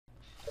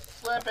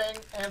slipping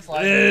and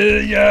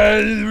sliding.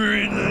 Yes,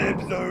 we're in the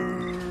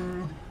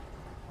episode.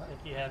 I think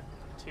you had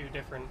two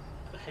different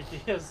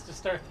ideas to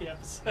start the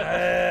episode.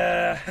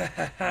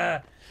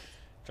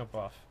 Jump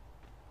off.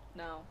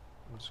 No.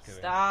 I'm just kidding.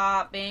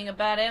 Stop being a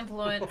bad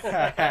influence.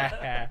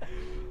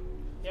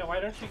 Yeah,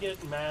 why don't you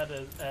get mad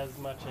as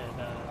much at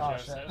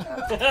Joseph?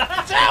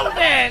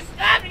 Joseph!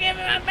 Stop giving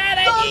me bad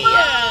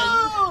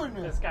ideas!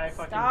 This guy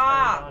fucking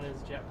Stop. turned on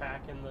his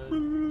jetpack in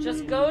the...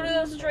 Just go to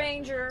the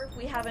stranger.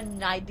 We have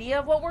an idea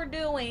of what we're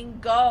doing.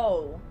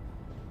 Go.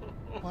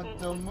 But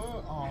the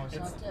moon. Oh, it's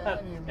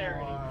not there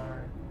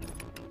anymore.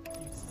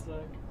 You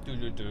suck.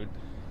 Dude.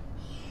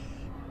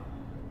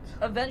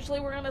 Eventually,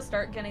 we're gonna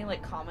start getting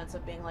like comments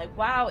of being like,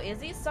 "Wow,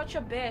 Izzy's such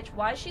a bitch.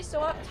 Why is she so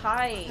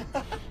uptight?"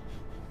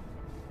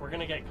 We're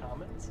gonna get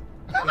comments?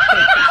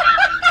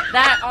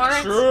 That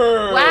aren't.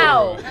 Sure.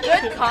 Wow,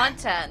 good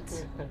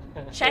content.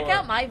 Check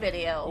out my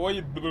video. Or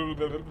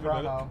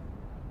Promo.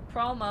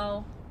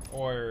 Promo.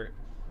 Or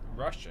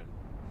Russian.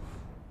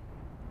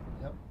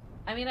 Yep.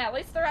 I mean, at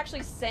least they're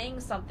actually saying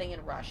something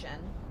in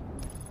Russian.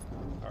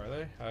 Are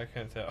they? I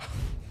can't tell.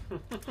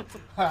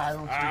 I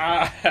don't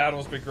speak. I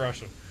don't speak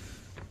Russian.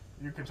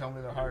 You can tell me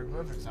the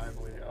hieroglyphics, I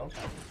believe.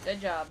 Okay. Good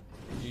job.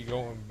 You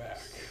going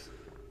back?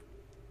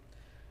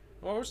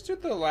 Well, let's do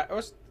the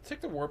let's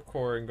take the warp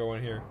core and go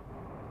in here.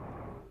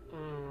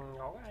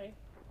 Alright.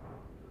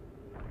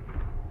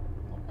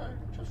 Okay,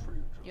 just for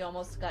you. You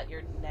almost got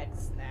your neck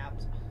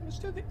snapped. Let's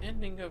do the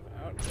ending of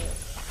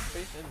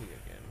Space Ending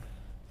again.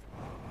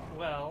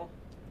 Well,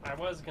 I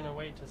was gonna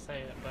wait to say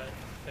it, but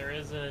there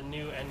is a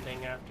new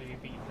ending after you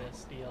beat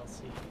this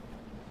DLC.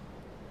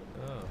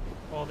 Oh.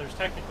 Well, there's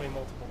technically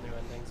multiple new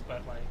endings,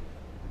 but like,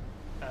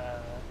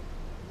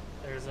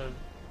 there's a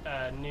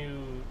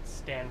new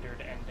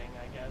standard ending,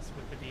 I guess,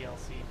 with the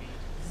DLC beat.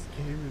 This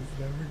game is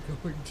never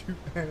going to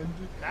end.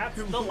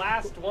 That's the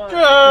last one.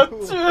 God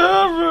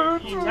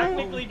damn it! You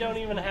technically don't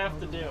even have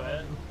to do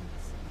it.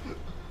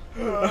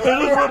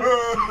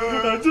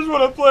 I just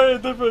want to play a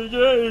different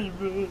game.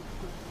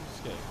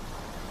 Just kidding.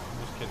 I'm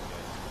just kidding,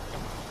 guys.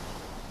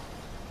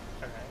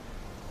 Okay.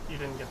 You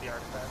didn't get the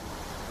artifact.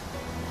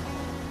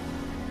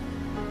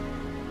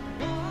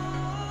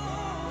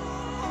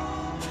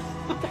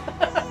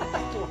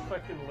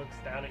 Fucking looks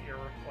down at your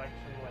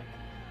reflection like,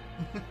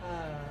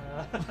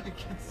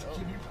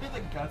 Can you play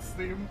the Guts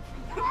theme?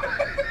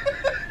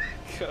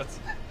 Guts.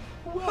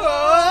 If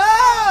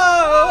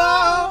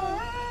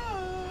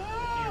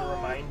you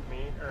remind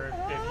me, or if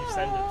you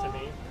send it to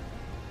me.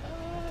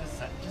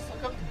 Just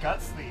look up the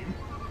Guts theme.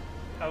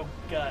 Oh,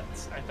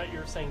 Guts. I thought you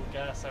were saying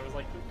Gus. I was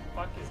like, who the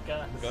fuck is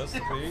Guts? Gus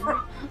theme?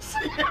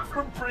 See it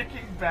from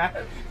Breaking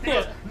Bad. He Yeah.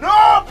 goes,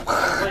 no!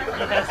 Like,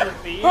 he has the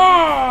theme?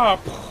 Ah!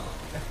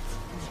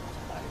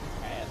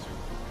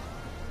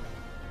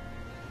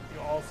 You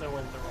also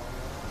went the wrong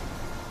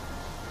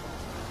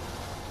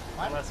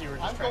way. Unless you were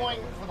just I'm trying going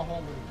to win. for the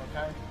whole loop,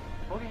 okay?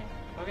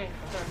 Okay,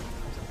 I'm sorry.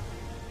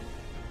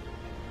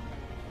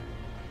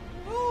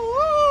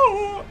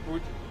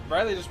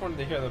 Riley just wanted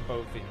to hear the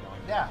boat theme on.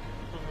 Yeah.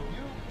 You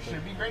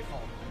should be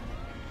grateful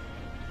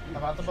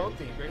about the boat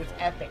theme. It's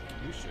epic.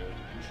 You should.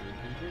 You should be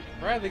grateful.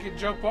 Riley could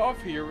jump off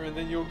here and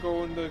then you'll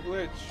go in the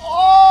glitch.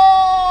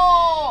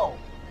 Oh!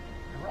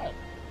 You're right.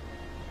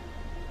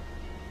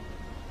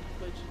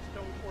 Glitches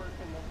don't work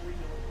in the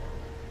real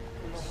world.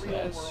 In the real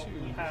Yes, world, we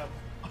you- have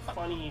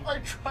funny... I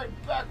tried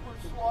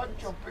backwards log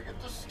jumping and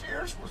the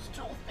stairs were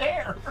still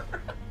there.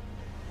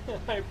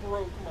 I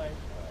broke my...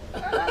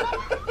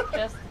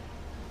 Just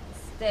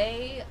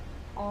stay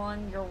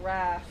on your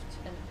raft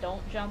and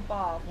don't jump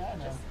off. Yeah, I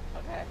know. Just,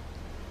 okay.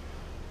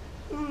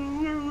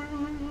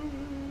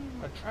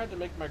 I tried to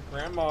make my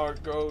grandma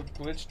go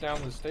glitch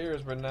down the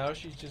stairs, but now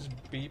she's just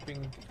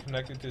beeping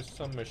connected to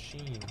some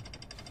machine.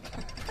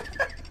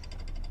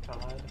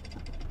 God.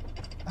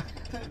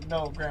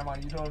 No, Grandma,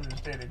 you don't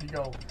understand it. You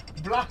go,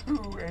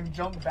 blah-hoo, and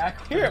jump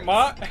backwards. Here,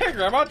 Ma! Hey,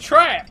 Grandma,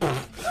 try it!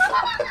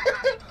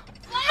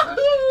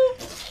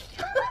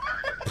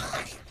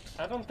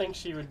 I don't think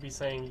she would be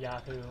saying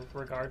Yahoo,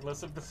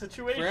 regardless of the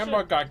situation.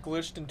 Grandma got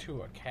glitched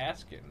into a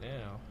casket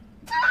now.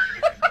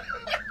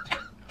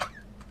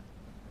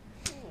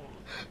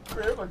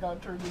 Grandma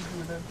got turned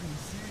into an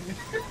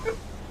NPC.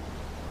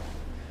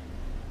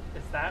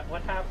 Is that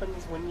what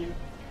happens when you...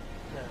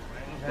 No,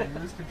 Yeah, you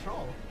lose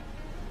control.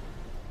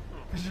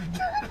 Because you're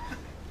dead.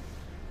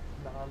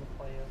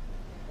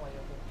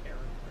 Non-playable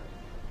character.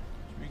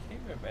 She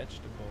became a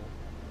vegetable.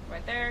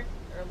 Right there.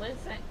 Or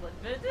listen.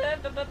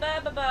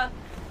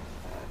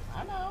 I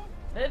know.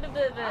 I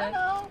Stop.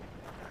 know.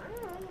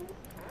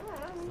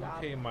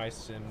 Okay, my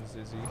Sims,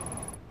 Izzy.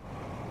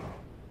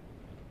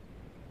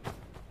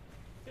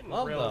 Getting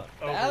Love real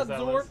the overzealous.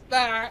 absorb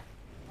that.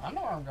 I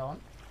know where I'm going.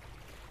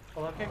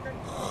 Hello, Kicker?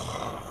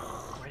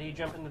 Why do you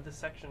jump into this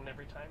section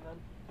every time, then?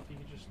 If you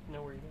just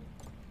know where you're going.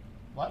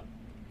 What?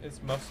 It's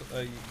muscle.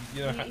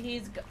 You know.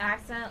 He's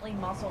accidentally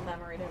muscle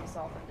memoried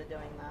himself into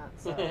doing that.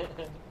 So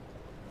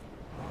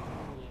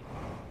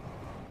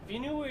If you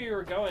knew where you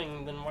were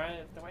going, then why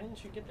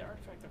didn't you get the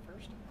artifact the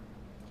first time?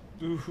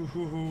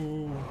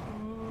 Ooh.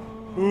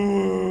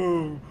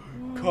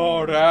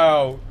 Oh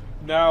no!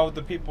 Now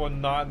the people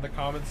not in the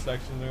comments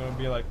section are gonna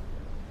be like,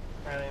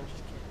 Riley, I'm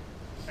just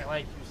kidding. I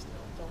like you still.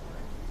 Don't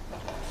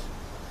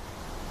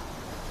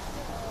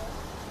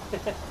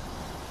worry.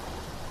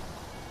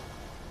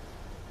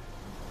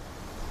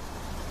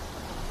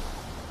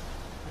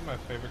 I think my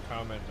favorite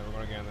comment that we're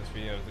gonna get on this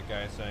video is the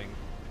guy saying,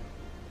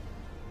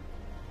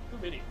 Good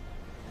video.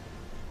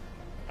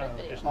 Good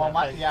video. there's Oh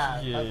my, nothing.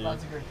 yeah, Yeah.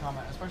 that's a good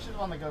comment, especially the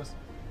one that goes,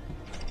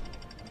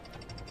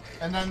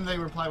 and then they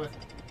reply with,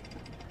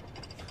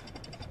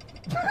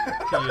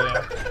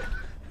 yeah.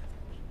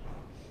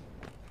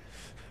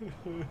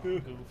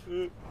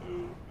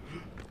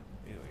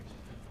 Anyways,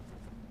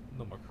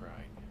 no more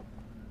crying,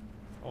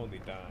 only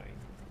dying.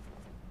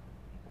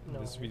 No.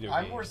 This video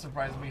I'm game. more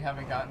surprised we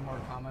haven't gotten more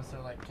comments that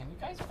are like, can you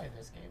guys play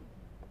this game?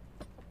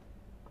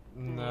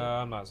 No,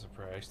 I'm not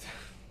surprised.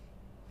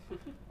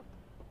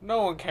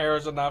 No one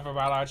cares enough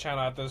about our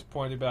channel at this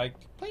point to be like,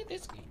 play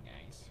this game,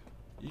 guys.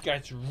 You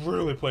guys should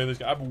really play this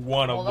game. I've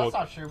won a Well, that's book.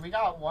 not true. We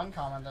got one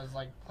comment that's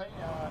like, play,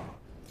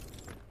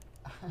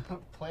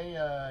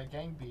 play,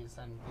 Gang Beasts,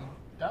 and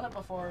we've done it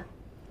before.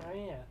 Oh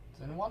yeah. It's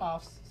in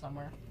one-offs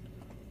somewhere.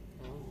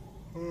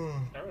 Ooh.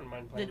 I wouldn't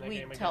mind playing Did that we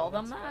game again. tell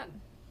them That's that?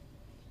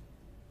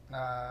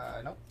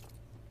 fun. Nope.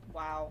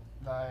 Wow.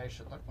 They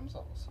should look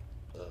themselves.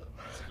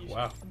 Excuse me.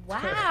 Wow.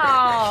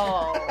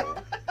 Wow.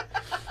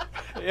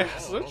 Yeah,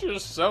 such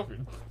yourself.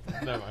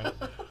 Never mind.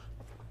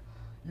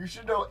 You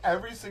should know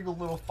every single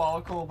little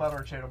follicle about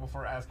our channel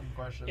before asking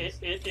questions. It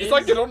It's is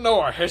like they don't know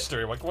our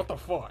history. Like, what the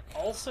fuck?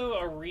 also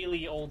a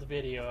really old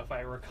video, if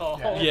I recall.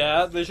 Yeah.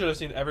 Yeah, they should have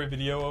seen every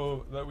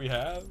video that we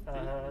have.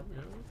 Uh-huh.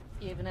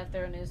 Even if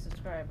they're a new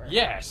subscriber.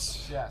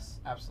 Yes. Yes,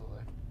 absolutely.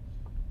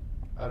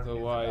 I don't need to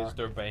Otherwise, talk.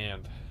 they're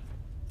banned.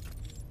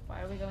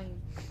 Why are we going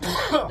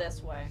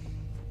this way?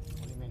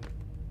 What do you mean?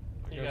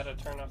 You gotta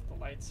turn off the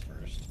lights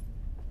first.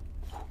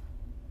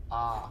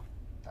 Ah,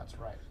 that's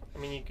right. I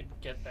mean, you could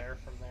get there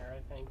from there,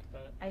 I think,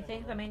 but... I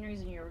think the don't know. main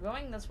reason you were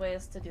going this way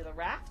is to do the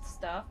raft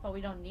stuff, but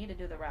we don't need to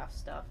do the raft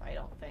stuff, I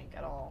don't think,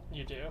 at all.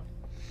 You do?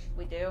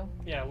 We do?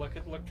 Yeah, look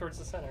towards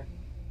the center.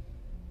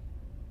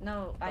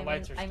 No, The I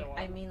lights mean, are still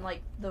I on. mean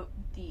like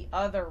the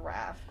other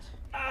raft.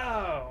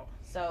 Oh!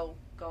 So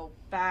go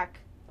back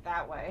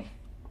that way.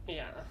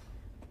 Yeah.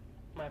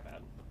 My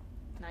bad.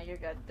 Now you're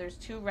good. There's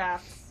two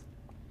rafts.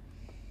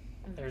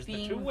 There's the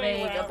Being two-way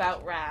vague raft.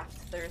 about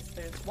raft. There's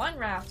one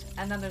raft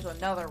and then there's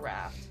another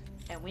raft,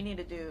 and we need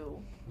to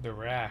do The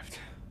raft.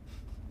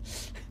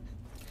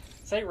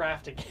 Say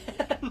raft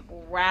again.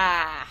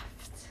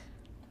 raft.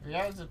 Have you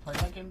guys played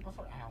that game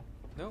before? Ow.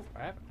 Nope,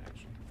 I haven't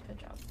actually. Good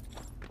job.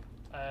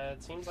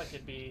 It seems like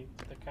it'd be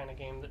the kind of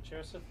game that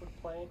Joseph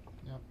would play.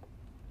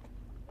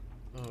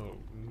 Oh,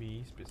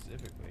 me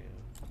specifically.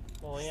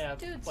 Well, yeah,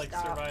 it's Dude, like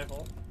stop.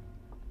 survival.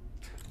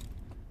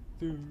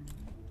 Do,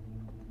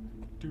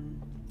 do,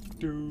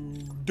 do,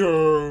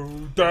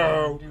 do,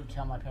 do. Do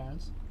tell my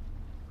parents?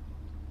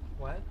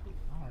 What?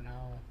 I don't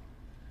know.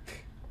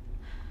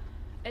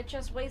 It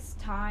just wastes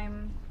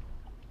time.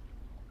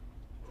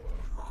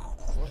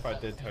 What if I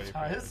did tell your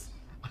Guys, parents?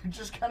 I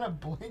just kind of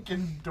blink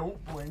and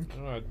don't blink.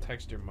 I'm gonna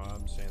text your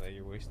mom saying that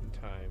you're wasting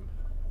time.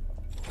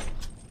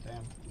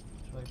 Damn.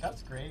 She's like,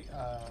 that's great.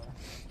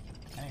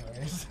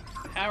 Anyways.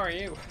 How are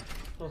you?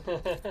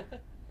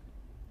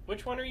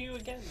 Which one are you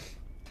again?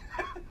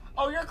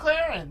 Oh, you're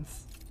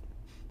Clarence!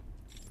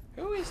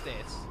 Who is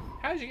this?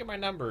 How did you get my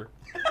number?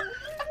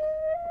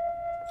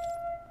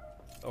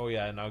 Oh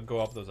yeah, now go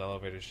up those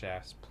elevator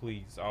shafts,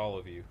 please, all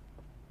of you.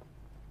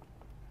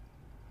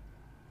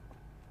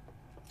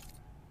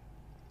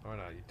 Or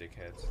not, you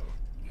dickheads.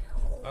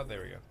 Oh,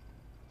 there we go.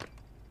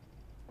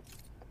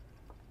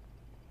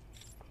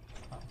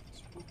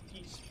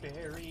 Spooky,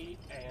 Sperry,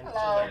 and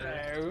Hello.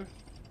 Larry.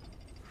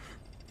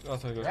 Oh,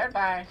 so it goes.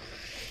 Goodbye.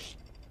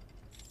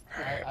 I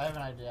have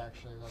an idea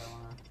actually that I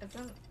wanna.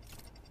 Isn't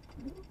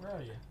Where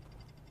are you?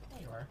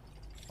 There you are.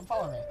 Come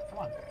follow me. Come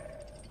on.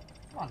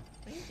 Come on.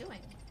 what are you doing?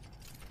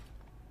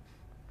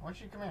 Why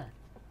don't you come here?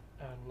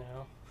 Oh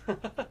no.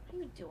 What are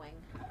you doing?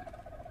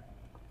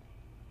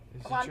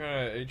 Is he Come on.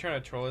 are you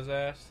trying to troll his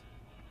ass?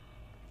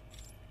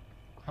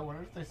 I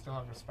wonder if they still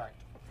have respect.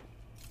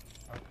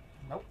 Oh,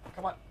 nope.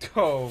 Come on.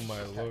 Oh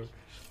my lord.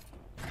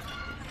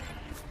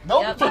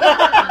 Nope. Yep.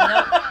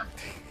 Nope.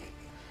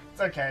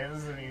 It's okay.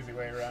 This is an easy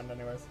way around,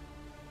 anyways.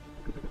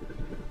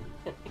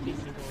 He's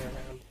going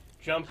around,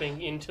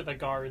 jumping into the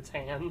guard's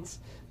hands.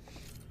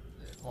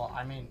 Well,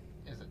 I mean,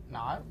 is it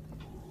not?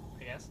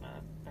 I guess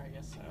not. Or I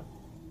guess so.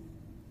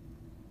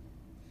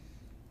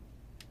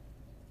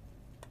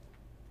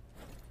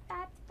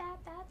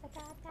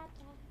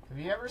 Have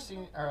you ever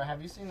seen, or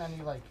have you seen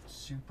any like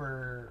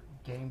super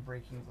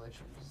game-breaking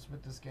glitches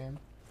with this game?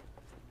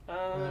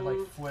 Where they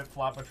like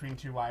flip-flop between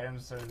two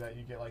items so that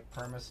you get like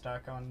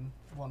perma-stuck on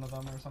one of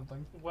them or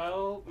something?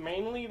 Well,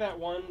 mainly that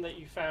one that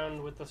you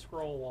found with the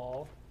scroll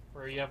wall,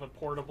 where you have a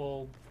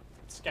portable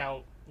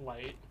scout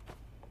light.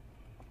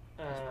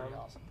 That's pretty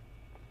awesome.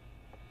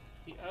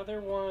 The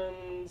other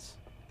ones,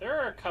 there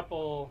are a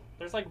couple.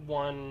 There's like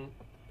one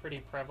pretty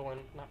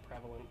prevalent, not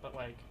prevalent, but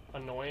like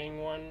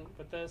annoying one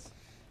with this.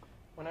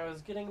 When I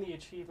was getting the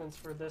achievements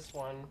for this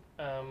one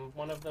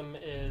of them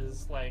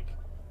is like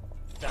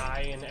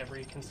die in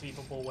every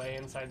conceivable way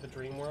inside the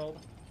dream world.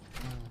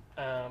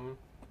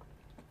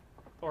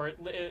 Or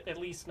at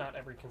least not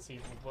every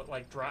conceivable, but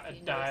like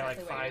die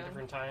like 5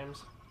 different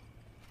times.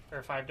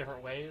 Or 5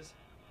 different ways.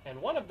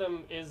 And one of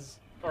them is,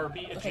 or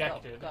be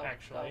ejected,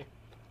 actually.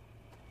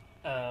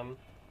 Go.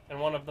 And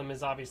one of them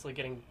is obviously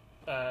getting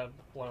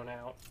blown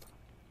out.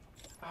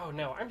 Oh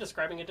no, I'm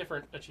describing a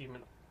different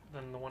achievement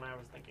than the one I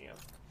was thinking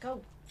of.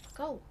 Go.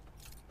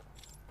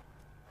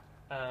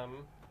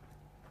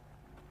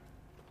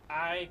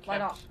 I kept...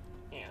 Light off.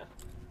 Yeah.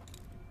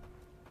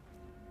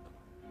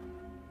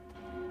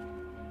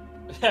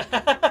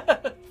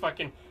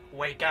 Fucking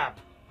wake up.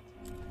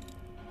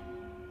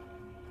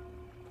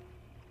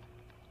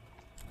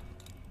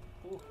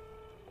 Ooh.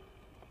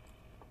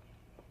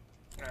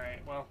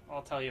 Alright, well,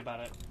 I'll tell you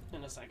about it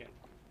in a second.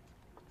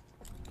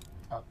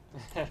 Oh.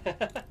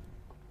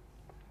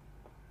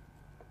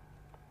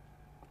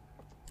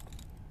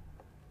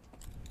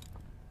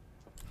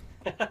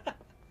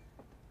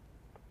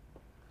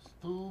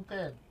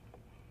 Stupid.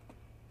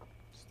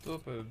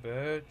 Stupid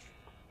bitch.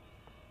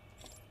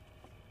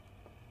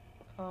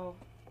 Oh.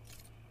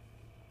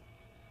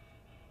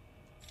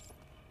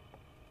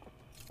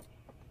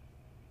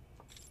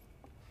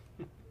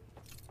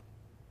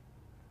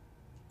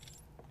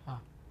 Huh.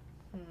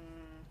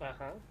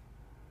 Uh-huh.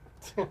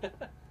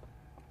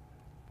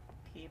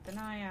 Keep an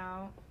eye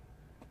out.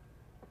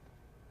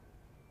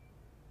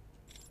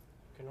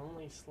 You can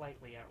only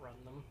slightly outrun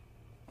them.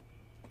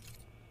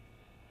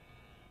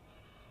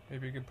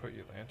 Maybe you could put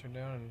your lantern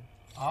down and...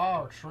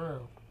 Oh,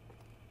 true.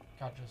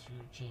 God, just you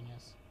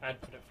genius.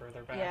 I'd put it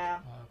further back. Yeah,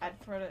 Okay. I'd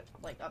put it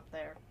like up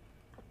there.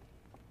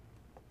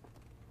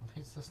 At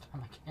least this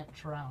time I can't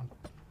drown.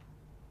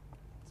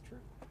 It's true.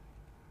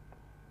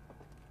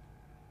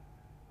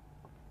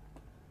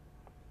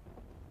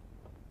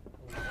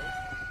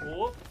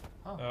 Whoop.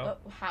 Oh. Oh.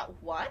 How?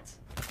 What?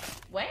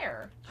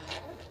 Where?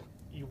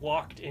 You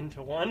walked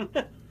into one.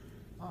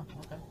 Oh,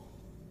 okay.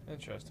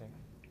 Interesting.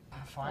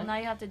 Well, Fine. now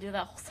you have to do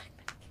that whole segment.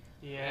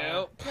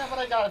 Yeah. Yeah, but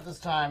I got it this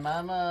time.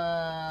 I'm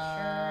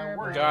Sure,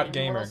 worried. God What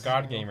gamer, else is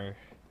God new? gamer.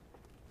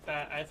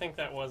 I think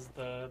that was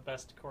the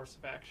best course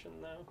of action,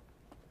 though.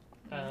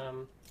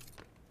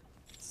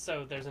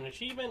 So there's an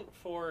achievement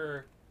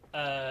for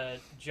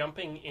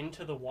jumping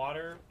into the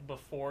water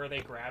before they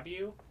grab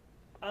you.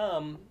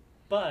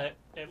 But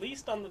at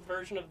least on the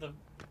version of the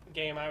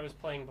game I was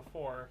playing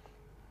before,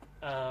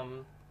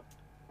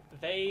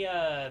 they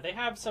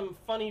have some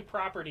funny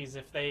properties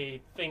if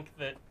they think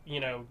that, you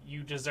know,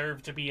 you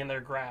deserve to be in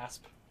their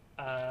grasp.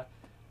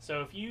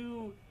 So if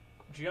you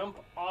jump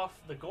off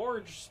the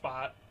gorge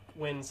spot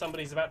when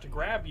somebody's about to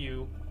grab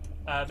you,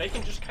 they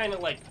can just kind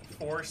of like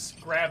force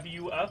grab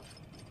you up.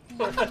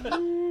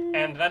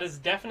 And that is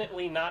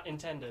definitely not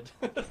intended.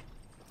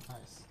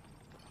 Nice.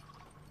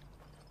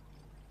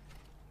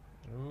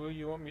 Ooh,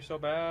 you want me so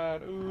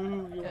bad.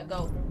 Ooh, you Yeah,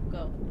 want me.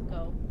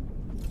 go.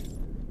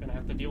 Gonna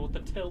have to deal with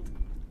the tilt.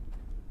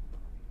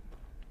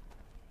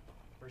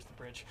 Where's the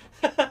bridge?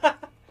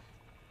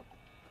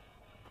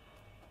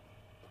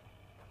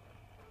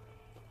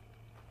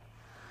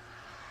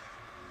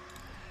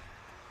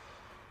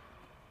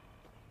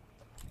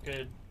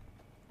 Good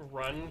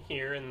run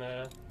here in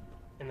the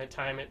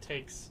time it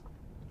takes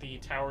the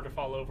tower to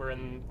fall over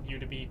and you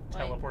to be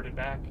teleported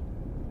back.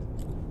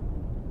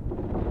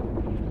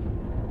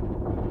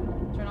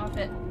 Turn off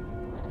it.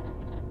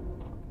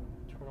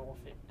 Turn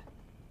off it.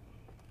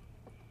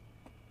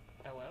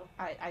 Hello?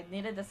 I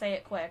needed to say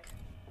it quick.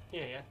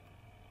 Yeah.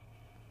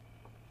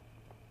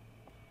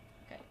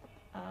 Okay.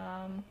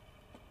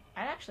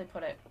 I'd actually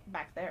put it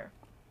back there.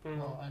 Mm.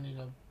 Well, I need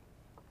a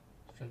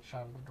straight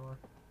shot of the door.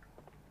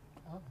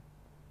 Oh.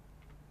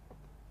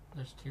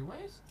 There's 2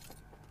 ways?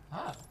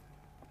 Ah.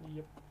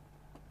 Yep.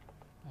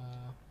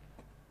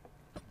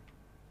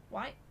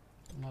 Why?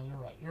 No, you're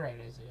right. You're right,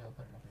 AZ. I'll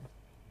put it up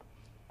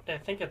here. I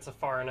think it's a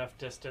far enough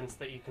distance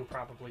that you can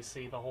probably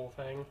see the whole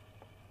thing.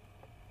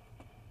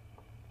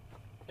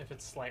 If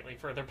it's slightly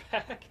further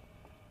back.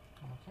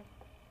 Okay.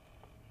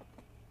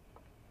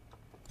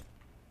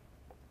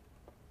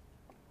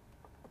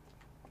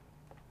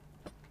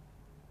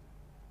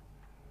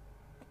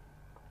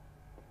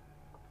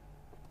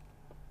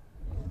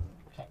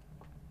 Okay.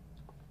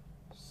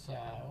 So.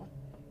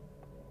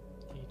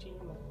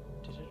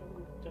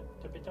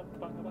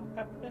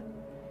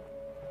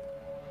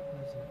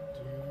 There's a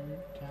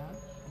dude down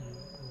here.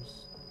 There's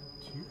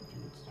 2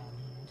 dudes down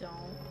here.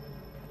 Don't.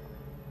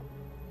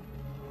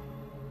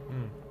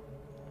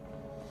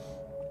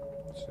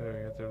 So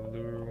you have to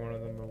lure one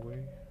of them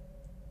away.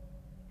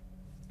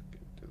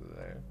 Get to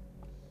there.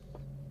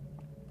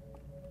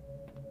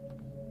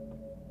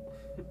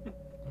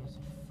 There's a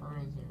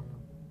further.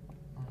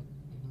 Or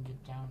you can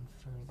get down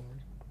further.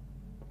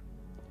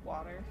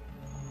 Water.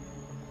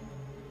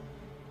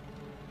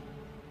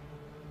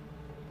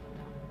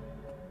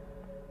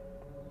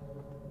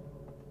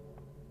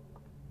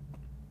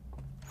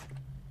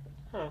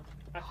 Huh.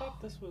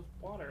 this was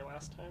water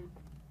last time.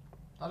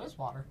 That is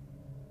water.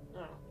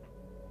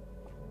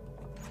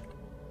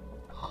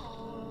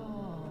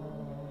 Oh.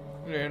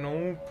 It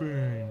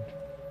opened.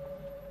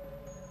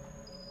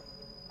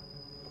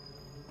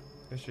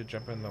 They should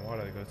jump in the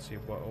water to go see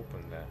what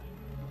opened that.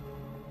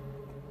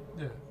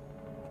 Yeah.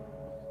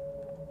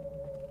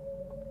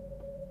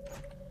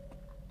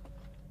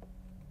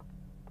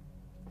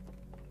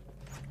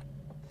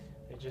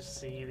 They just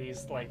see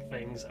these like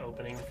things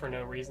opening for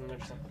no reason. They're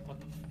just like, what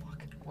the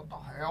fuck? What the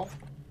hell?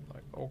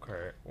 Like,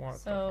 okay, what?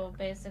 So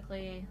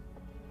basically,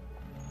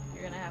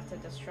 you're gonna have to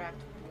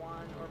distract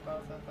one or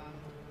both of them.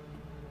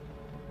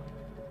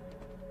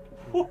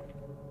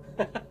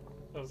 That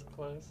was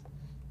close.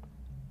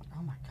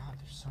 Oh my god,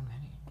 there's so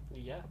many.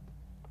 Yeah.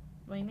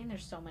 What do you mean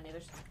there's so many?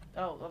 There's...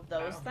 Oh, of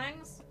those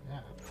things?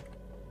 Yeah.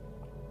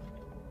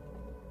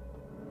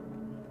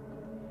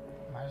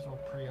 Might as well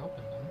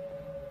pre-open them.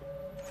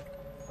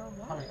 For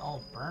what? Probably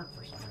all burnt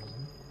for some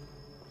reason.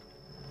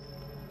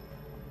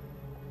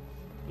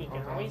 You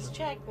can always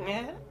check.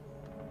 Yeah.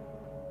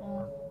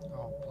 Well,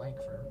 Oh, blank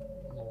for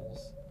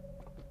lols.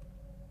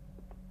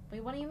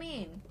 wait, what do you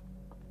mean?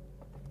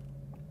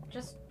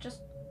 Just...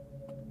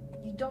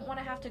 You don't want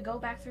to have to go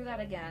back through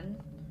that again.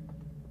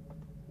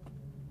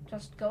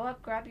 Just go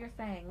up, grab your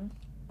thing.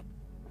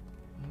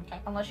 Okay.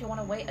 Unless you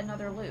want to wait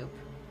another loop.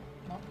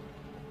 No.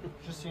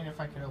 Just seeing if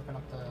I could open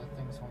up the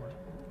things one more time.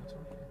 What's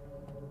over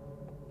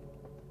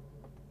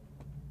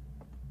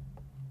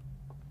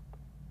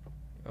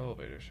here?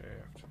 Elevator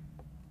shaft.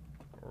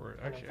 Or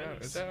actually,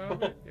 Elevators. is that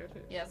elevator? Yeah, it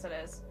is. Yes, it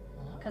is.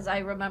 Huh? Because I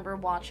remember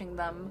watching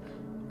them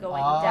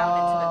going down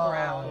into the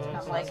ground. Oh, And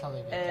I'm so like, that's how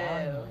they get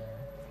down oh. here.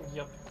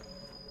 Yep.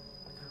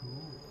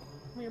 Cool.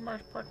 We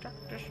must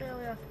protect this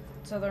area.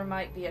 So there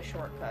might be a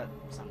shortcut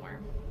somewhere.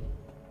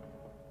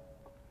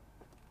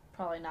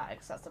 Probably not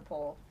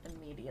accessible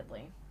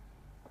immediately.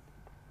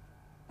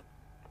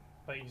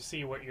 But you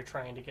see what you're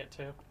trying to get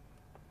to.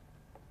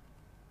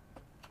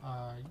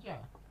 Yeah.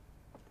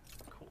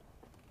 Cool.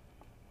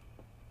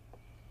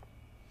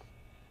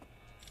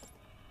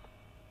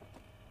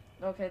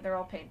 Okay, they're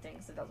all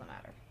paintings. It doesn't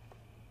matter.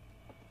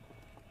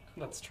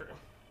 That's true.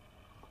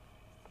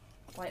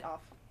 Light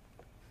off.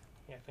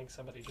 Yeah, I think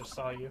somebody just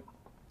saw you.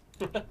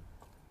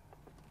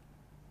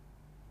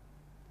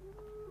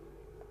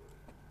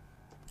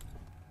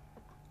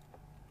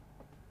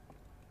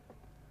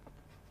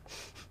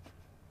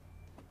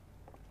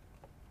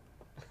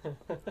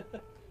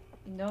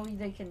 You know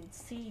they can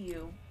see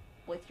you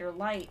with your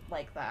light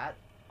like that.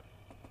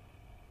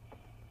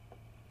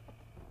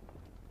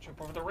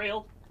 Jump over the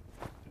rail.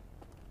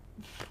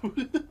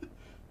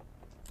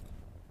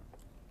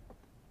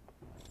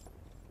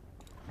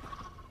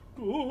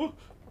 Ooh,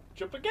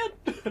 jump again.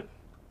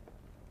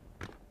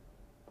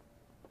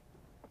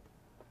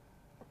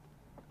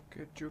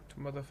 Get juked,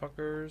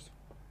 motherfuckers.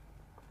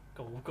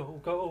 Go,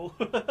 go, go.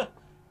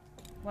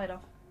 Light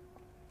off.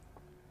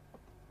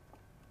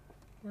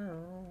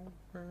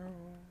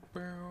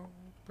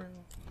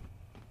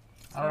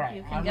 All right.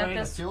 You can I'm get ready to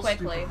this feel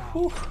quickly. stupid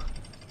now.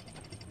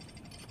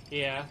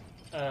 Yeah.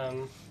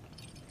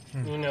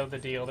 You know the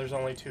deal. There's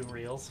only 2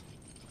 reels.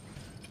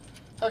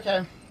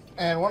 Okay.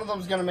 And one of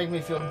them's gonna make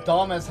me feel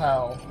dumb as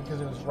hell because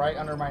it was right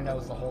under my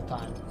nose the whole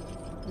time.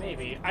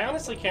 Maybe. I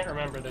honestly can't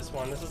remember this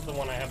one. This is the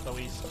one I have the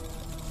least,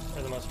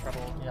 or the most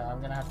trouble. Yeah,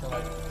 I'm gonna have to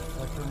like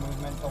flick through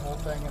movement the whole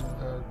thing and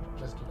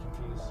just get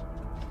confused.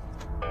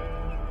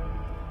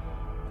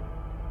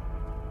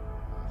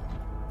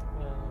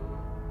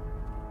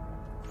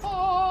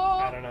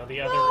 I don't know.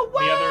 The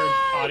other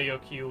audio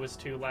cue was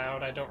too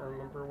loud. I don't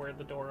remember where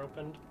the door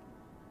opened.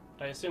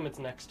 I assume it's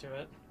next to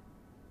it.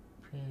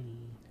 Pretty.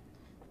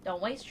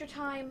 Don't waste your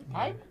time.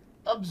 I'm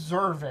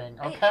observing,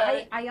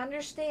 okay? I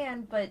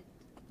understand, but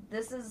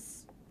this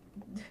is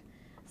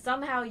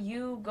somehow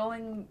you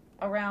going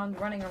around,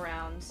 running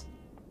around.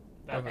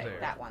 Over Okay, there.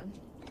 that one.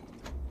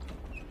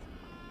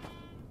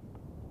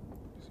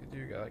 So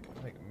you got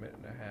like a minute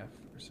and a half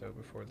or so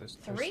before this.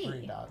 There's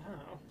 3. dot.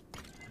 Oh,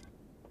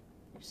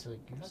 You silly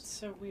goose. that's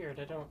so weird.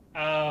 I don't...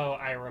 Oh,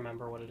 I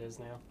remember what it is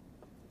now.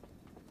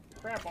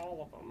 Grab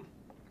all of them.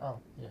 Oh,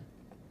 yeah.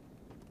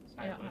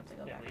 You don't have to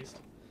go At back.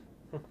 least.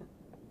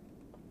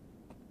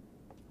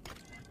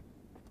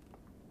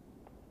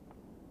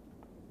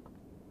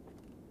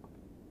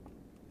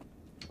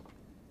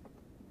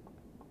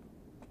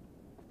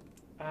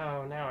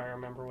 Oh, now I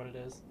remember what it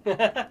is.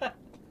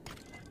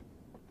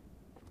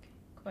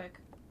 Quick.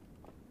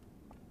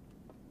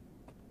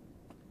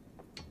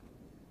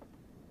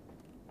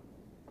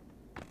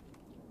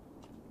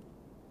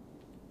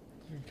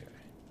 Okay.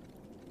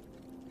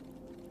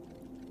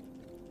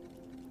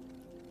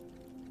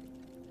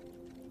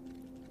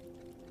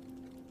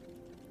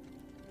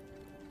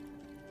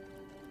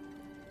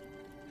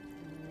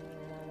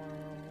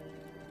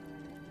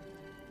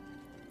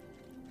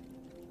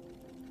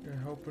 You're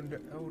helping the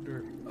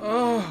elder.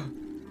 Oh!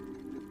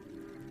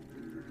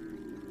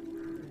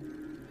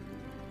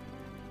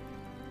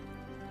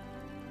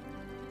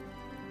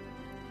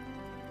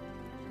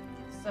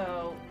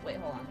 So, wait,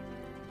 hold on.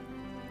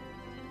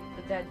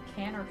 the dead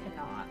can or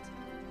cannot?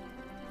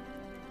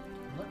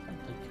 Look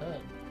like they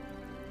could.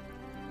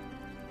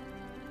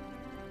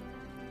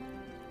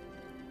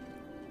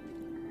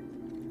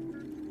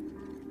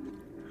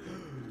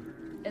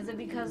 Is it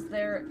because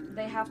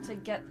they have to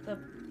get the...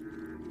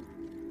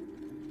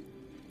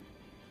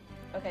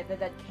 Okay, the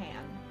dead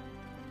can.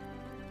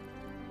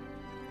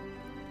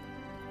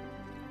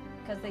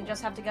 Because they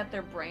just have to get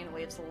their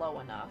brainwaves low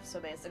enough, so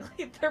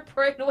basically their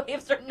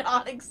brainwaves are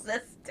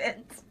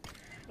non-existent.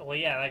 Well,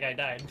 yeah, that guy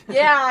died.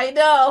 Yeah, I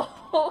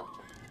know!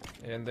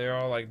 And they're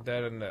all like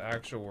dead in the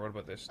actual world,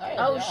 but they're still.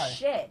 Oh, yeah.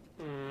 shit.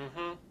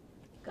 Mm-hmm.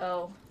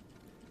 Go.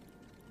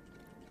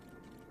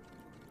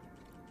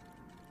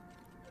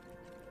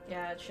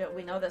 Yeah, it should.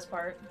 We know this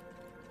part.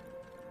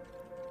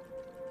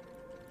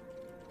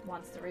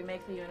 Wants to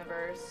remake the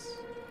universe.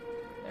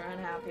 They're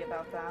unhappy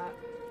about that.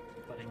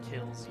 But it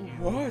kills you.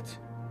 What?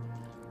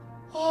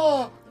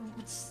 Oh!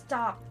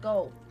 Stop.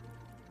 Go.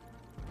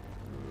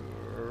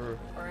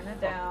 Burn it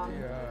down.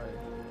 Yeah.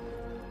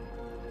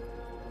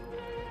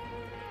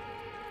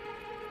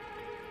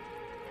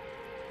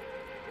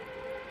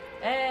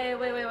 Hey,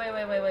 wait.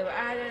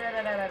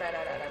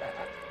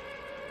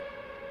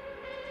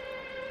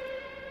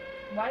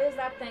 Why does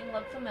that thing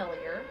look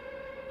familiar?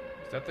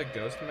 Is that the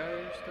ghost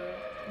matter stuff?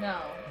 No.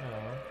 No.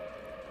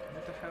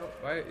 What the hell?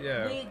 Why?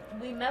 Yeah.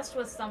 We messed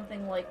with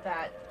something like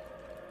that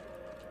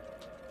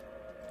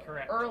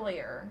Correct.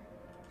 earlier.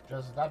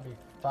 Joseph, that'd be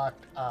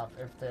fucked up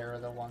if they're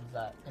the ones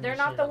that They're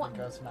not the one.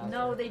 Ghost Master.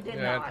 No, they did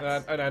not.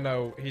 And I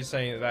know he's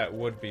saying that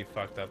would be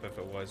fucked up if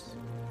it was.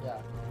 Yeah.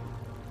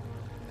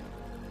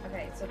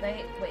 Okay, so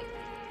they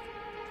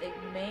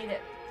made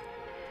it.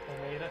 They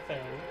made a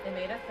thing. They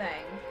made a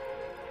thing.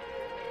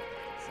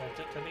 Sent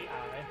it to the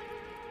eye.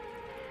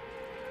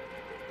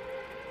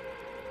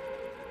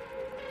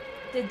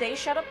 Did they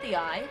shut up the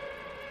eye?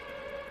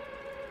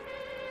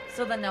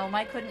 So the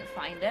Nomai couldn't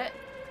find it?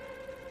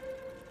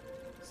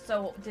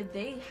 So did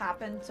they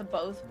happen to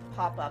both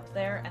pop up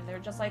there and they're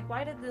just like,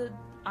 why did the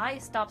eye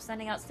stop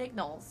sending out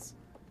signals?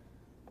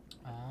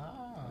 Oh.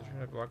 I'm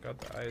trying to block out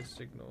the eye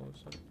signal or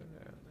something.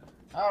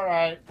 Yeah.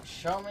 Alright,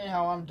 show me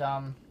how I'm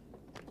dumb.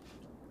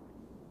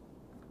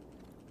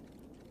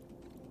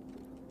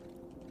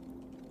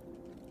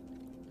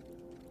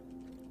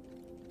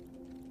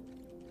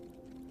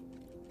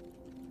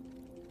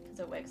 Because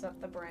it wakes up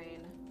the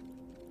brain.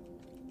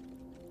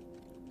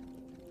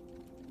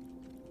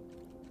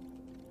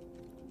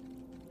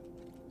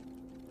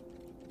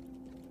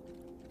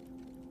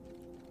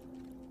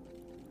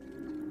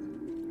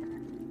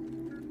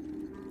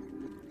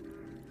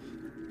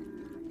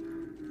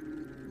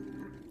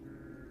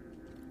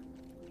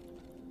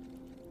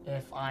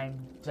 If I'm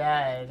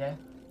dead,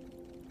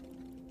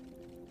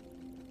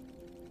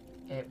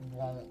 it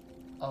won't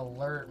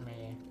alert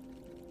me.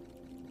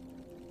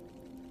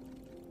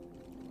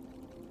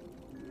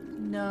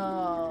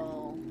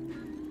 No.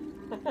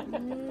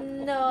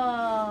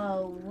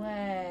 No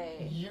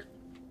way.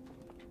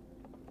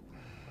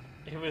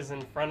 It was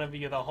in front of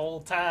you the whole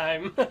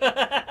time. But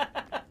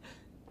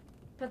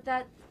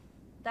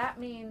that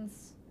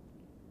means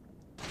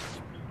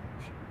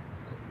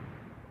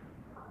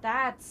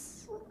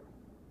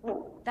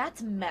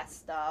that's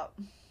messed up.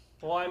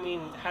 Well, I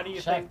mean, how do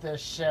you Check think...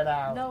 this shit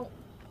out. No.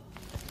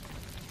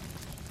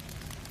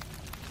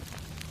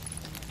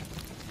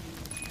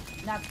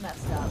 That's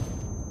messed up.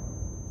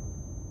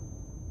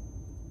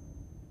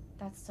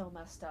 That's so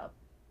messed up.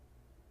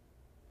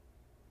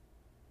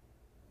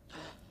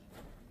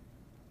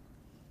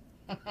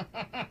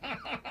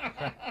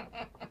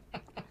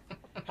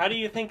 How do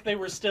you think they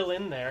were still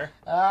in there?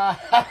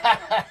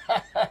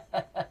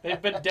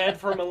 They've been dead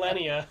for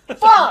millennia.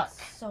 Fuck!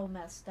 So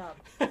messed up.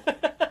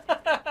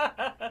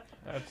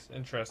 That's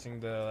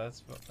interesting, though.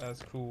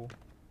 That's cool.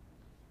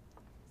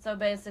 So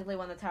basically,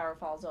 when the tower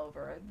falls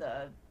over,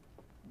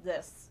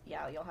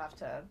 you'll have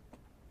to.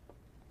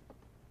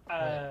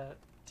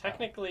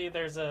 Technically,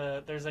 there's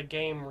a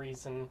game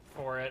reason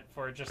for it,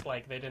 for just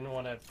like they didn't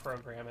want to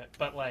program it,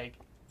 but like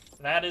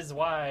that is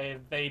why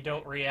they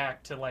don't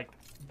react to like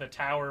the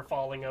tower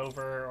falling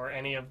over or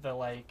any of the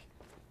like,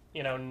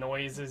 you know,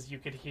 noises you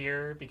could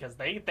hear, because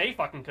they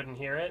fucking couldn't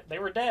hear it. They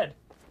were dead.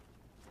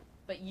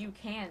 But you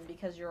can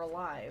because you're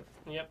alive.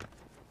 Yep.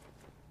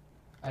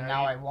 And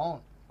now I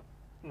won't.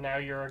 Now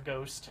you're a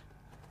ghost.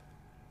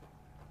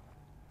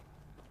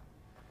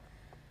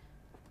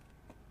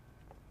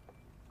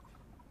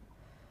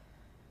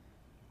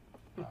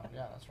 Oh,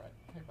 yeah, that's right.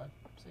 Hey, bud.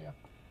 See ya.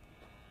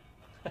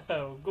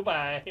 Oh,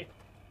 goodbye.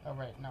 Oh,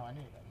 wait. No, I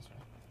need to go this way.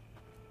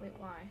 Wait,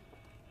 why?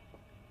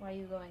 Why are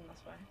you going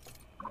this way?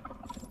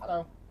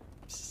 Hello.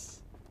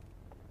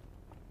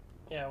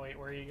 Yeah, wait,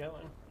 where are you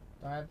going?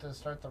 Do I have to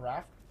start the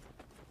raft?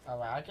 Oh,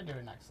 wait, I can do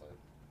it next loop.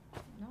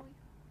 No,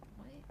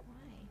 wait,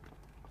 why?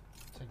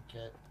 To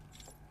get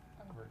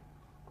over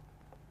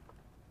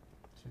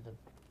to the...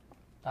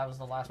 That was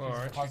the last piece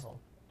of the puzzle.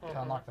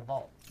 To unlock the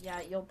vault.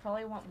 Yeah, you'll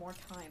probably want more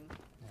time.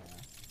 Yeah.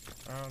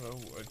 I don't know.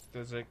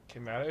 Does it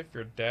matter if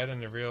you're dead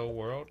in the real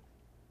world?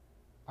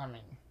 I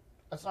mean,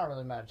 that's not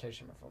really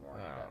meditation before more.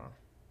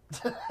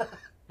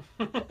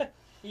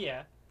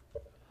 Yeah.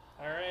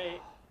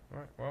 Alright.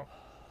 Alright, well.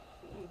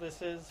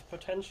 This is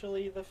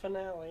potentially the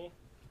finale.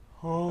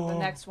 Oh. The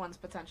next one's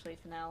potentially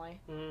finale.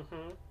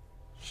 Mm-hmm.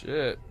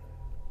 Shit.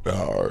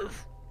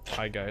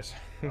 Hi, guys.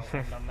 I'll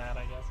end on that,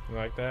 I guess. You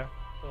like that?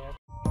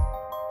 Yeah.